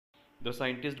The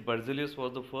scientist Berzelius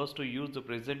was the first to use the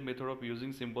present method of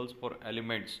using symbols for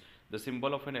elements. The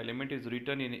symbol of an element is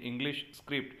written in English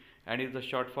script and is the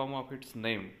short form of its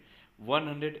name.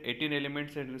 118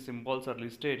 elements and symbols are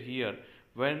listed here.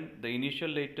 When the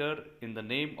initial letter in the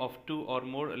name of two or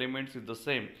more elements is the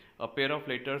same, a pair of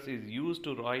letters is used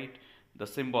to write the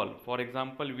symbol. For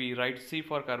example, we write C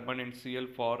for carbon and Cl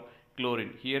for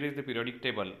chlorine. Here is the periodic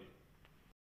table.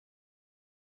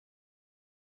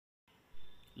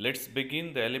 Let's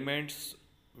begin the elements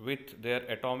with their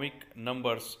atomic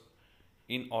numbers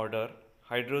in order.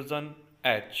 Hydrogen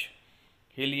H,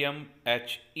 helium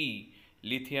He,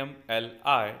 lithium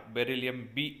Li, beryllium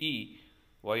Be,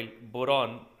 while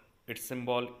boron, its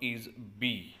symbol is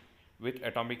B with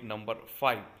atomic number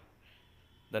 5.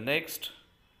 The next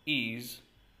is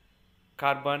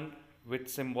carbon with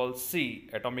symbol C,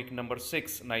 atomic number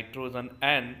 6, nitrogen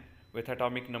N with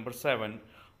atomic number 7,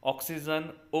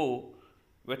 oxygen O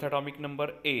with atomic number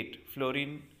 8,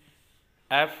 fluorine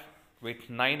F with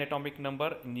 9 atomic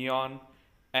number, neon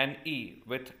Ne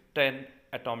with 10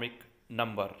 atomic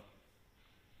number.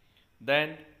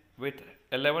 Then with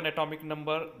 11 atomic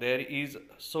number there is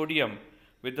sodium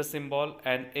with the symbol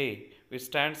Na, which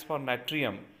stands for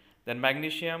natrium. Then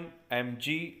magnesium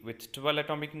Mg with 12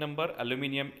 atomic number,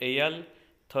 aluminium Al,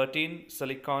 13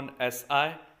 silicon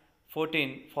Si,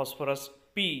 14 phosphorus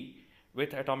P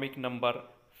with atomic number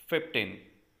 15.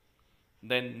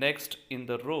 Then next in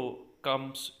the row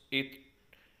comes it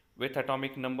with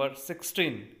atomic number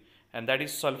 16, and that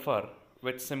is sulfur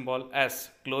with symbol S,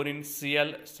 chlorine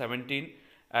Cl 17,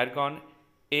 argon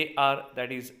Ar,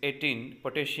 that is 18,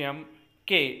 potassium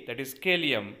K, that is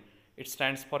kalium, it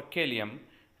stands for kalium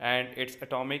and its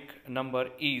atomic number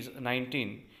is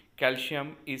 19.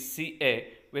 Calcium is Ca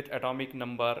with atomic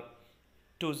number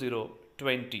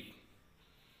 2020.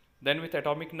 Then with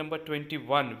atomic number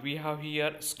 21 we have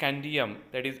here scandium,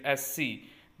 that is Sc,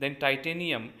 then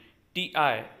titanium Ti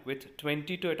with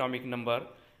 22 atomic number,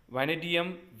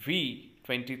 vanadium V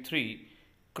 23,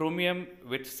 chromium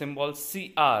with symbol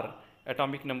Cr,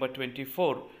 atomic number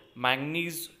 24,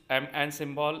 manganese Mn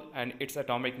symbol and its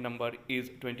atomic number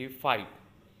is 25.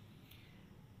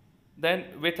 Then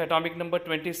with atomic number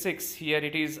 26 here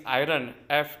it is iron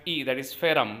Fe, that is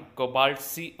ferrum, cobalt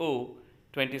Co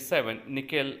 27,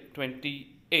 nickel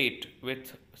 28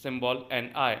 with symbol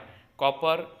Ni,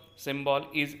 copper symbol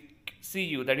is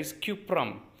Cu, that is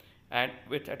cuprum, and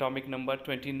with atomic number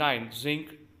 29,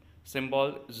 zinc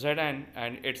symbol Zn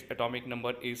and its atomic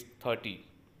number is 30.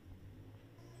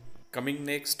 Coming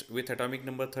next with atomic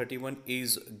number 31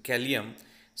 is gallium,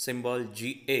 symbol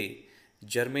Ga,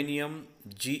 germanium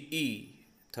Ge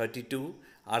 32,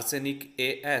 arsenic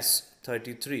As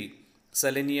 33,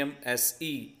 selenium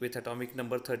Se with atomic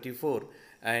number 34,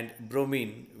 and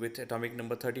bromine with atomic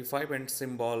number 35 and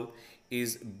symbol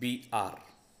is Br.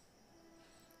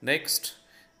 Next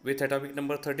with atomic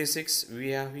number 36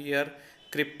 we have here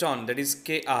krypton, that is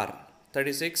Kr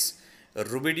 36,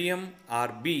 rubidium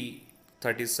Rb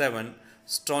 37,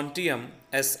 strontium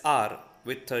Sr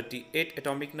with 38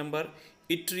 atomic number,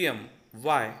 yttrium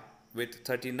Y with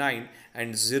 39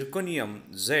 and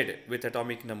zirconium Z with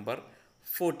atomic number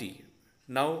 40.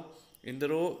 Now in the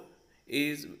row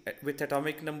is with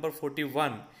atomic number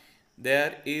 41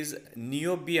 there is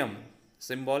niobium,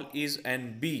 symbol is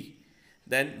Nb,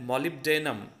 then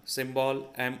molybdenum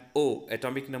symbol Mo,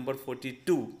 atomic number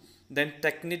 42, then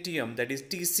technetium, that is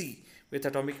Tc with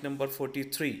atomic number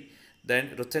 43,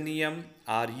 then ruthenium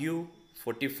Ru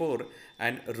 44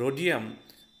 and rhodium,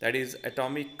 that is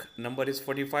atomic number is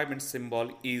 45 and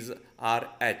symbol is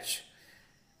Rh.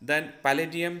 Then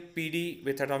palladium Pd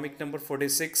with atomic number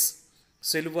 46,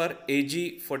 silver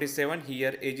Ag 47,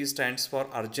 here Ag stands for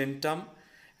argentum,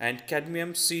 and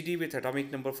cadmium Cd with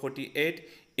atomic number 48,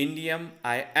 indium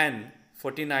In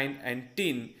 49 and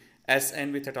tin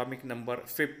Sn with atomic number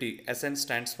 50. Sn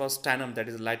stands for stannum, that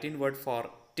is Latin word for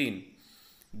tin.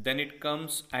 Then it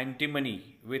comes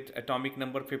antimony with atomic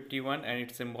number 51 and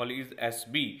its symbol is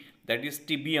Sb, that is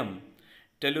tibium.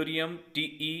 Tellurium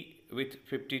Te with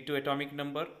 52 atomic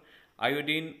number,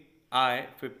 iodine I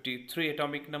 53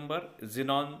 atomic number,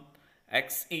 xenon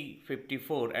Xe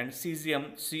 54 and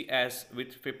cesium Cs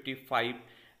with 55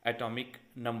 atomic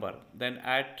number. Then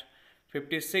at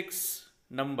 56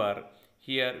 number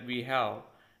here we have,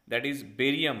 that is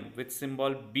barium with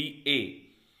symbol Ba,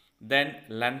 then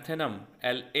lanthanum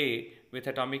La with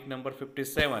atomic number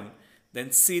 57, then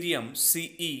cerium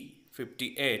Ce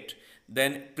 58,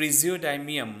 then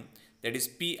praseodymium, that is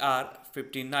Pr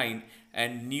 59,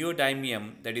 and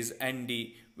neodymium, that is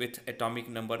Nd with atomic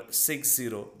number 60,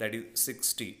 that is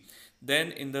 60.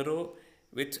 Then in the row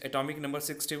with atomic number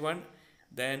 61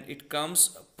 Then it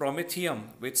comes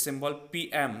promethium with symbol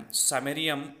PM,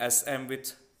 samarium SM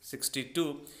with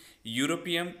 62,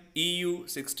 europium EU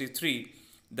 63,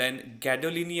 then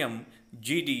gadolinium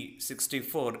GD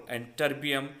 64, and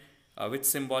terbium with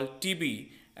symbol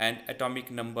TB and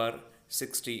atomic number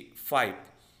 65.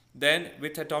 Then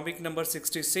with atomic number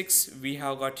 66 we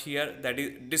have got here, that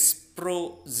is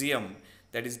dysprosium,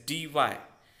 that is DY,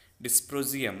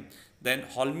 dysprosium. Then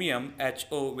holmium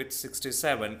HO with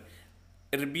 67,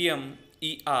 erbium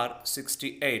ER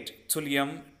 68,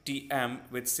 thulium TM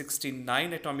with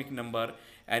 69 atomic number,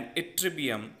 and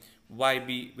ytterbium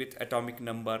YB with atomic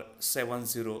number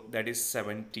 70, that is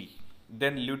 70.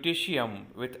 Then lutetium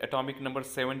with atomic number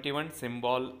 71,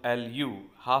 symbol LU,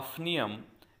 hafnium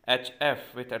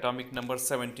HF with atomic number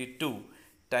 72,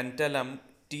 tantalum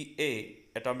TA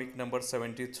atomic number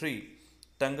 73,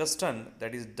 tungsten,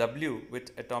 that is W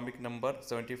with atomic number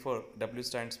 74, W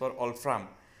stands for wolfram,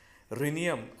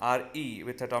 rhenium Re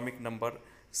with atomic number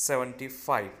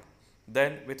 75.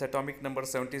 Then with atomic number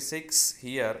 76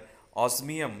 here,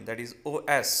 osmium, that is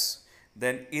Os,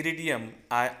 then iridium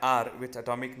Ir with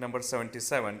atomic number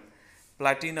 77,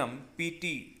 platinum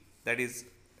Pt, that is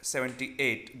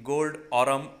 78, gold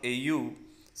aurum Au,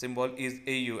 symbol is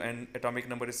Au and atomic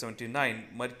number is 79,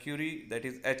 mercury, that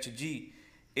is Hg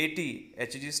 80,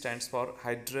 Hg stands for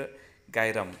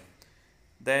hydrogyrum.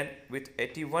 Then with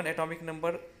 81 atomic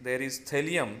number there is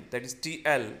thallium, that is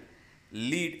Tl,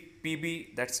 lead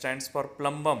Pb, that stands for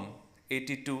plumbum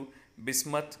 82,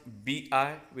 bismuth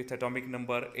Bi with atomic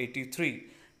number 83,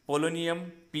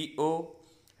 polonium Po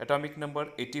atomic number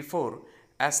 84,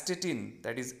 astatine,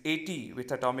 that is 80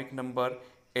 with atomic number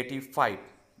 85.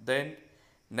 Then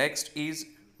next is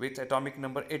with atomic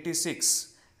number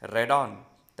 86, radon,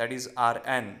 that is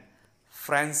Rn,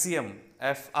 francium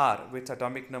Fr with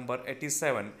atomic number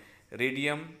 87,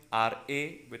 radium Ra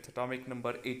with atomic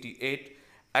number 88,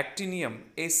 actinium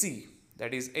Ac,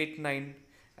 that is 89,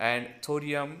 and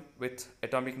thorium with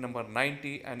atomic number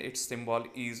 90 and its symbol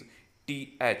is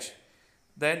Th.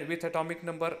 Then with atomic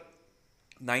number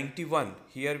 91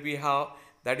 here we have,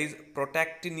 that is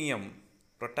protactinium,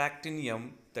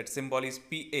 that symbol is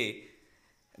Pa.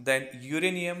 Then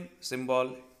uranium,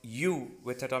 symbol U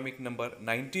with atomic number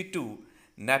 92,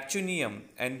 neptunium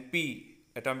Np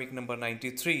atomic number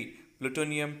 93,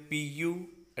 plutonium Pu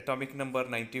atomic number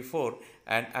 94,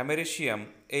 and americium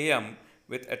Am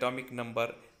with atomic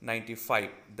number 95.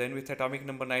 Then with atomic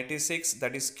number 96,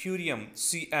 that is curium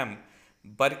Cm,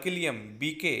 berkelium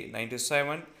Bk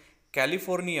 97,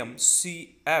 californium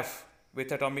Cf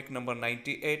with atomic number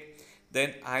 98,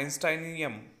 then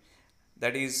einsteinium,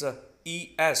 that is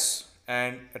Es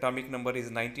and atomic number is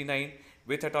 99.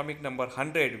 With atomic number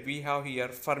 100 we have here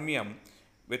fermium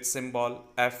with symbol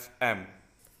Fm,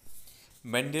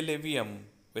 mendelevium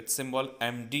with symbol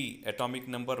Md atomic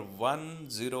number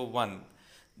 101,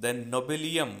 then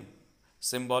nobelium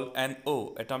symbol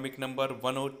No atomic number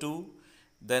 102,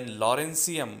 then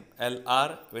lawrencium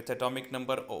Lr with atomic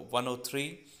number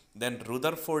 103, then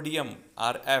rutherfordium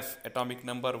Rf atomic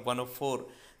number 104,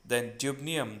 then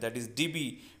dubnium, that is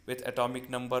Db with atomic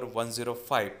number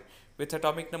 105. With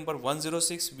atomic number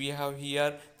 106 we have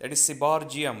here, that is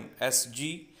seborgium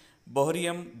Sg,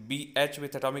 bohrium Bh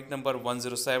with atomic number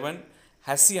 107,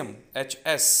 hassium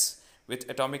Hs with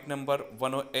atomic number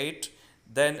 108,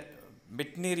 then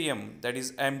Mitnerium, that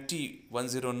is Mt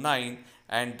 109,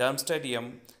 and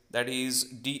Darmstadtium, that is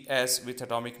Ds with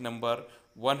atomic number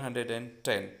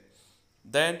 110.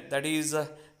 Then that is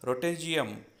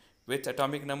Roentgenium with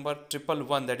atomic number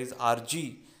 111, that is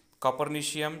Rg,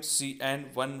 Copernicium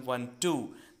Cn112,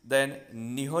 then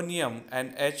Nihonium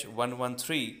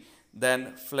Nh113,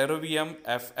 then Flerovium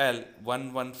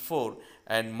Fl114,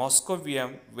 and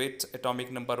Moscovium with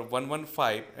atomic number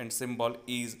 115 and symbol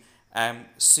is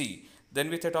Mc. Then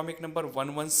with atomic number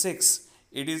 116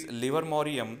 it is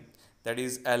Livermorium, that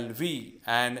is Lv,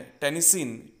 and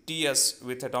Tennessine Ts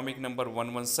with atomic number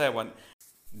 117.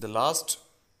 The last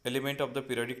element of the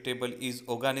periodic table is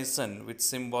oganesson with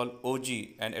symbol Og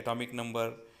and atomic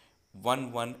number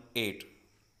 118.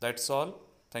 That's all.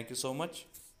 Thank you so much.